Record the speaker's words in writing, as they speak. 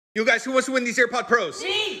You guys, who wants to win these AirPod Pros?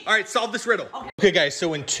 Me! All right, solve this riddle. Okay, guys,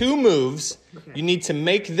 so in 2 moves, you need to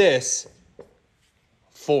make this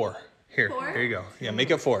 4. Here you go. Yeah,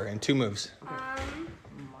 make it 4 in 2 moves.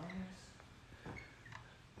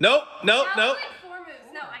 Nope. Like 4 moves.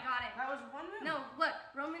 No, I got it. That was 1 move. No, look,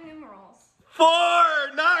 Roman numerals. 4,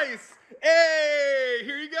 nice. Hey,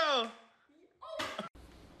 here you go.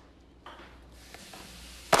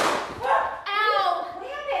 Ow! What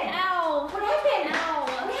happened? Ow! What happened? Ow!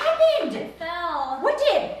 What happened? It fell. What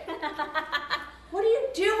did? What are you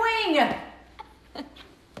doing?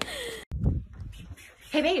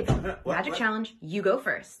 Hey, babe. Magic challenge. You go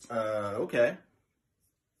first. Okay.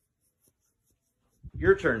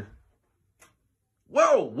 Your turn.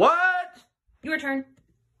 Whoa, what? Your turn.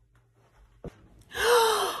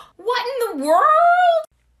 What in the world?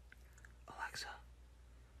 Alexa,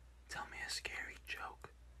 tell me a scary joke.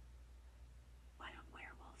 Why don't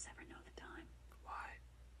werewolves ever know the time? Why?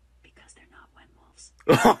 Because they're not werewolves.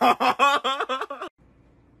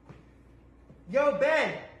 Yo,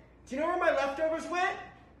 Ben, do you know where my leftovers went?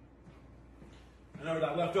 I know where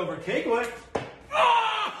that leftover cake went.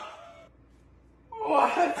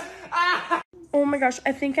 What? Oh my gosh,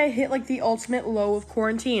 I think I hit like the ultimate low of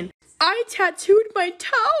quarantine. I tattooed my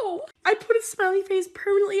toe. I put a smiley face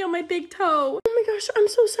permanently on my big toe. Oh my gosh, I'm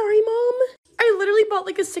so sorry, Mom. I literally bought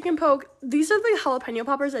like a stick and poke. These are the jalapeno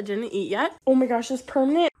poppers I didn't eat yet. Oh my gosh, it's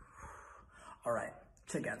permanent. All right,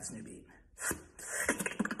 check out this new beat.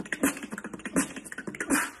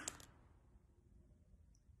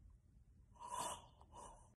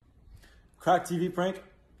 Crack TV prank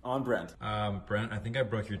on Brent. Brent, I think I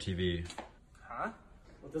broke your TV. Huh?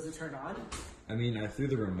 Well, does it turn on? I mean, I threw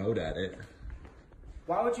the remote at it.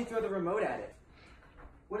 Why would you throw the remote at it?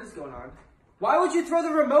 What is going on? Why would you throw the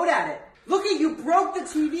remote at it? Look at you, broke the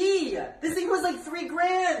TV! This thing was like $3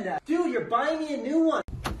 grand! Dude, you're buying me a new one!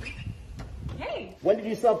 Hey. When did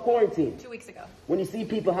you self-quarantine? 2 weeks ago. When you see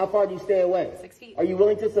people, how far do you stay away? 6 feet. Are you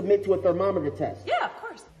willing to submit to a thermometer test? Yeah, of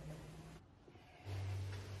course.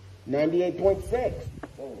 98.6.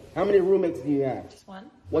 How many roommates do you have? Just 1.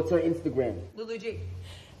 What's her Instagram? Lulu G.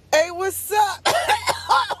 Hey, what's up?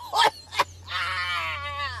 I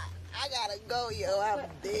gotta go, yo. I'm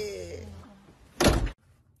dead.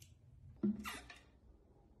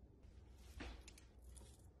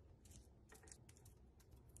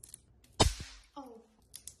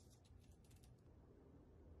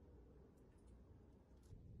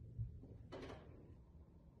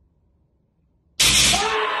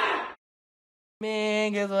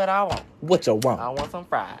 Man, guess what I want? What you want? I want some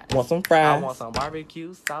fries. Want some fries? I want some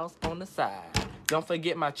barbecue sauce on the side. Don't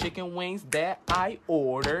forget my chicken wings that I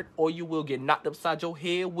ordered, or you will get knocked upside your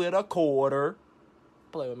head with a quarter.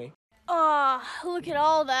 Play with me. Oh, look at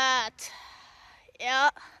all that. Yeah.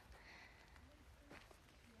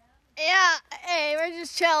 Yeah, hey, we're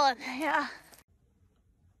just chilling. Yeah.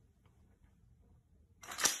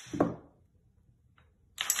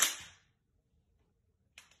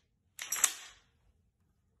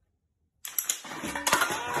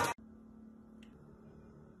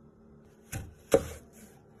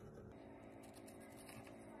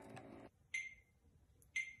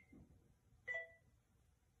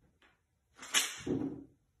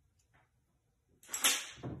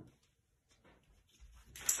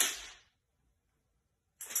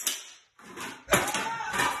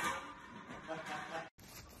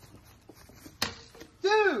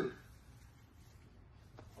 Dude!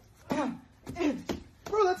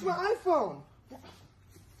 Bro, that's my iPhone!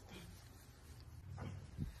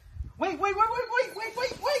 Wait!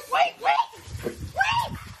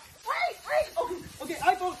 Okay,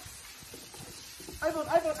 iPhone!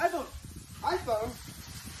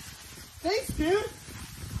 Thanks, dude!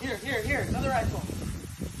 Here, another iPhone.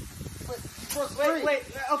 Wait,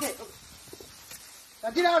 okay. Now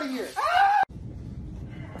get out of here!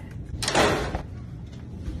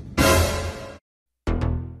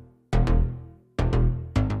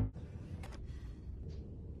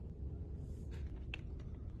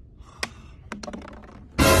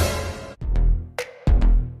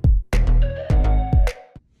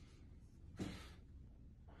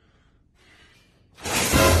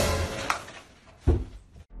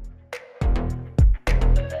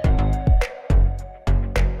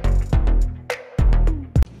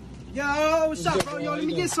 Yo, what's up, bro? Yo, let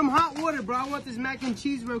me get some hot water, bro. I want this mac and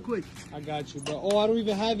cheese real quick. I got you, bro. Oh, I don't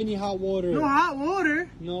even have any hot water. No hot water?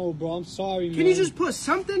 No, bro. I'm sorry, man. Can you just put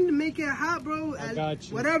something to make it hot, bro? I got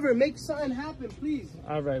you. Whatever, make something happen, please.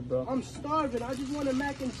 All right, bro. I'm starving. I just want a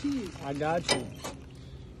mac and cheese. I got you.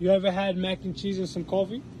 You ever had mac and cheese and some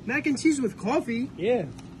coffee? Mac and cheese with coffee? Yeah.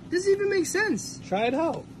 Doesn't even make sense. Try it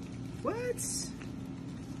out. What?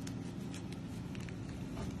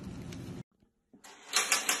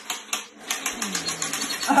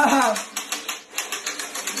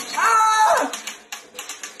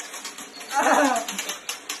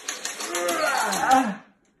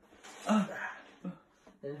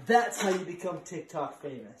 And that's how you become TikTok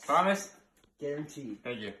famous. Promise? Guaranteed.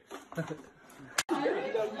 Thank you.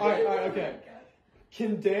 Alright, okay.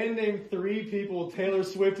 Can Dan name 3 people Taylor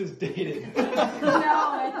Swift is dating?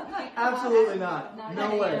 No. Absolutely not.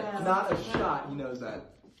 No way. Not a shot. He knows that.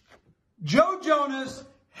 Joe Jonas,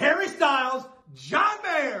 Harry Styles, John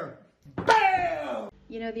Mayer. Bam!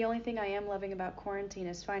 You know, the only thing I am loving about quarantine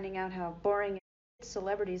is finding out how boring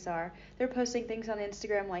celebrities are. They're posting things on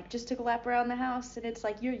Instagram like, just took a lap around the house, and it's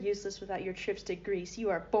like, you're useless without your trips to Greece. You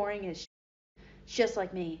are boring as just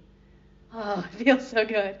like me. Oh, it feels so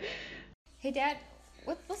good. Hey, Dad,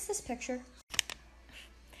 what's this picture?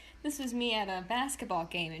 This was me at a basketball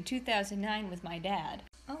game in 2009 with my dad.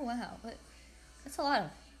 Oh, wow. That's a lot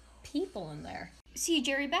of people in there. See,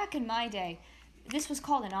 Jerry, back in my day, this was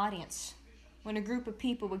called an audience. When a group of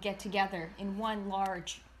people would get together in one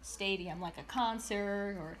large stadium, like a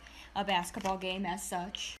concert or a basketball game as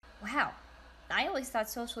such. Wow. I always thought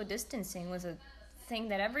social distancing was a thing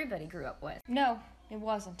that everybody grew up with. No, it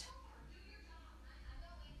wasn't.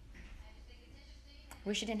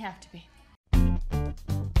 Wish it didn't have to be.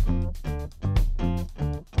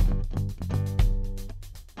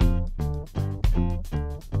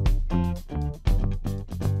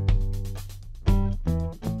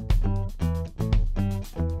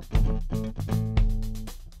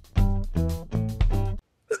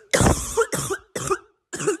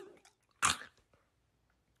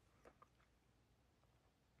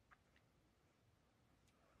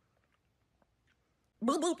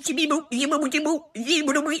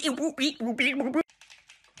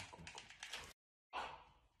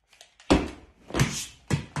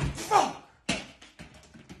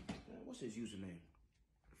 What's his username?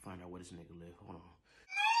 Find out where this nigga live. Hold on.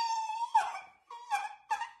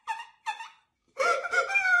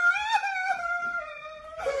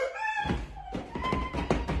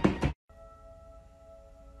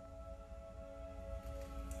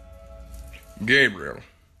 Gabriel,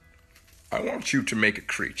 I want you to make a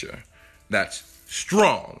creature that's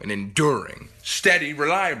strong and enduring, steady,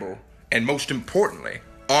 reliable, and most importantly,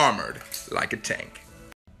 armored like a tank.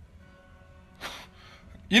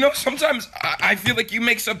 You know, sometimes I feel like you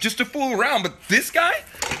make stuff just to fool around, but this guy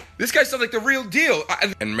sounds like the real deal.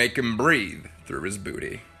 And make him breathe through his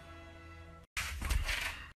booty.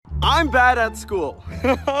 I'm bad at school.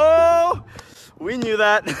 Oh, we knew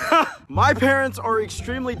that. My parents are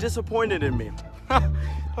extremely disappointed in me.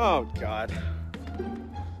 Oh, God.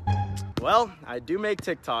 Well, I do make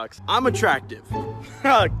TikToks. I'm attractive.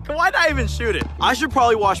 Why'd I even shoot it? I should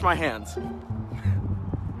probably wash my hands.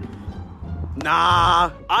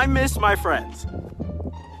 Nah, I miss my friends.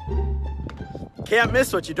 Can't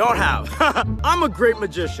miss what you don't have. I'm a great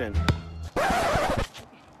magician.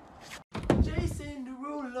 Jason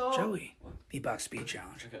Derulo. Joey, beatbox speed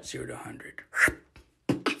challenge, 0 to 100.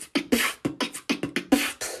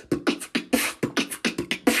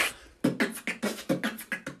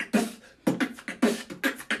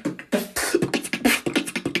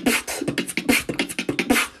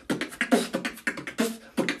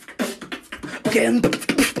 Again.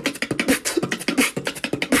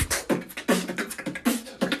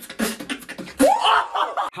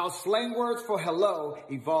 How slang words for hello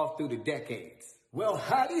evolved through the decades. Well,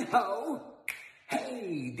 howdy ho.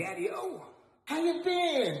 Hey, daddy-o. How you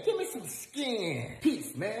been? Give me some skin.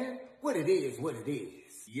 Peace, man. What it is, what it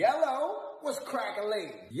is. Yellow, what's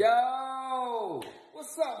crackin'? Yo,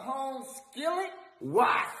 what's up, home skillet?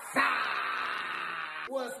 What's up?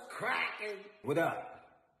 What's crackin'? What up?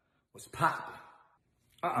 What's poppin'?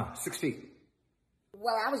 6 feet.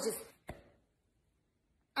 Well, I was just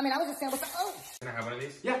saying, what's up? Oh. Can I have one of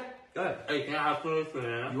these? Yeah, go ahead. Hey, can I have some of this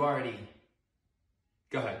banana? You already.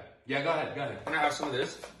 Go ahead. Yeah, go ahead, go ahead. Can I have some of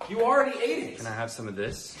this? You already ate it. Can I have some of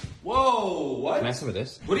this? Whoa, what? Can I have some of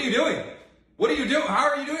this? What are you doing? What are you doing? How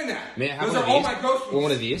are you doing that? May I have Those one are of all these? my groceries. Or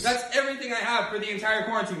one of these? That's everything I have for the entire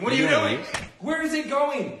quarantine. What are You you want doing? these? Where is it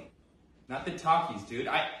going? Not the talkies, dude.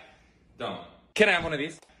 Don't. Can I have one of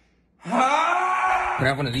these? Ah! Can I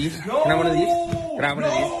have one of these? No! Can I have one of these? Can I have one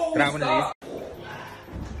of these? Can I have one of these?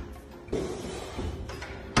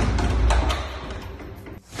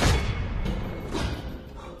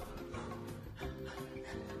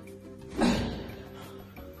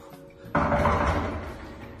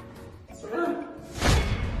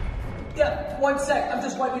 Yeah, 1 sec. I'm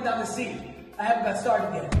just wiping down the seat. I haven't got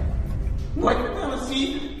started yet. Wiping down the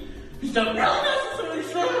seat? Is that really necessary,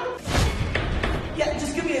 sir? Yeah,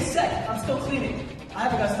 just give me a sec. I'm still cleaning. I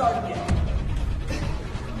haven't got started yet.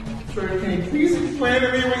 Sir, can you please explain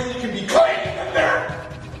to me when you can be cleaning in there?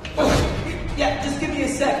 Yeah, just give me a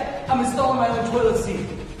sec. I'm installing my own toilet seat.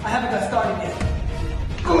 I haven't got started yet.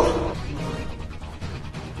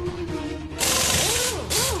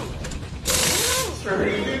 Sir, are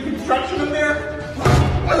you doing construction in there?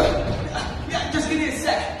 Yeah, just give me a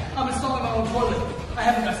sec. I'm installing my own toilet. I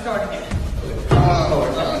haven't got started yet.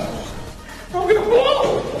 I'm gonna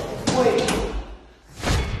blow! Wait.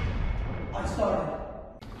 I started.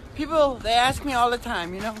 People, they ask me all the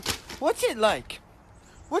time, you know, what's it like?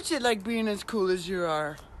 What's it like being as cool as you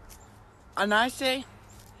are? And I say,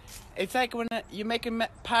 it's like when you make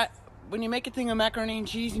when you make a thing of macaroni and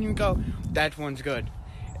cheese and you go, that one's good.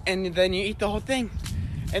 And then you eat the whole thing.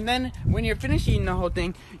 And then when you're finished eating the whole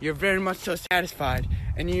thing, you're very much so satisfied.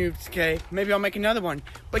 And you say, maybe I'll make another one.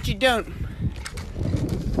 But you don't.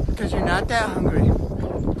 Because you're not that hungry.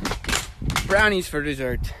 Brownies for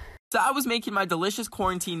dessert. So I was making my delicious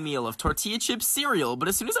quarantine meal of tortilla chip cereal, but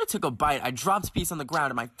as soon as I took a bite, I dropped a piece on the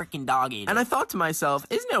ground and my freaking dog ate it. And I thought to myself,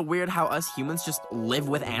 isn't it weird how us humans just live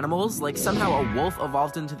with animals? Like somehow a wolf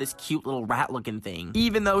evolved into this cute little rat-looking thing,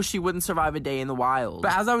 even though she wouldn't survive a day in the wild.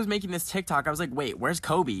 But as I was making this TikTok, I was like, wait, where's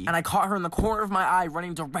Kobe? And I caught her in the corner of my eye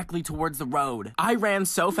running directly towards the road. I ran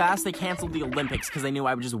so fast, they canceled the Olympics because they knew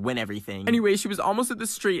I would just win everything. Anyway, she was almost at the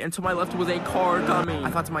street and to my left was a car coming. I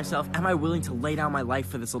thought to myself, am I willing to lay down my life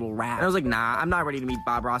for this little rat? And I was like, nah, I'm not ready to meet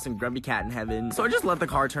Bob Ross and Grumpy Cat in heaven. So I just let the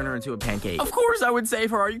car turn her into a pancake. Of course I would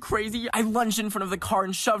save her, are you crazy? I lunged in front of the car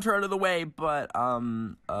and shoved her out of the way, but,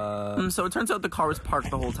 so it turns out the car was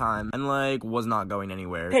parked the whole time and, like, was not going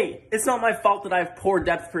anywhere. Hey, it's not my fault that I have poor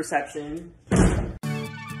depth perception.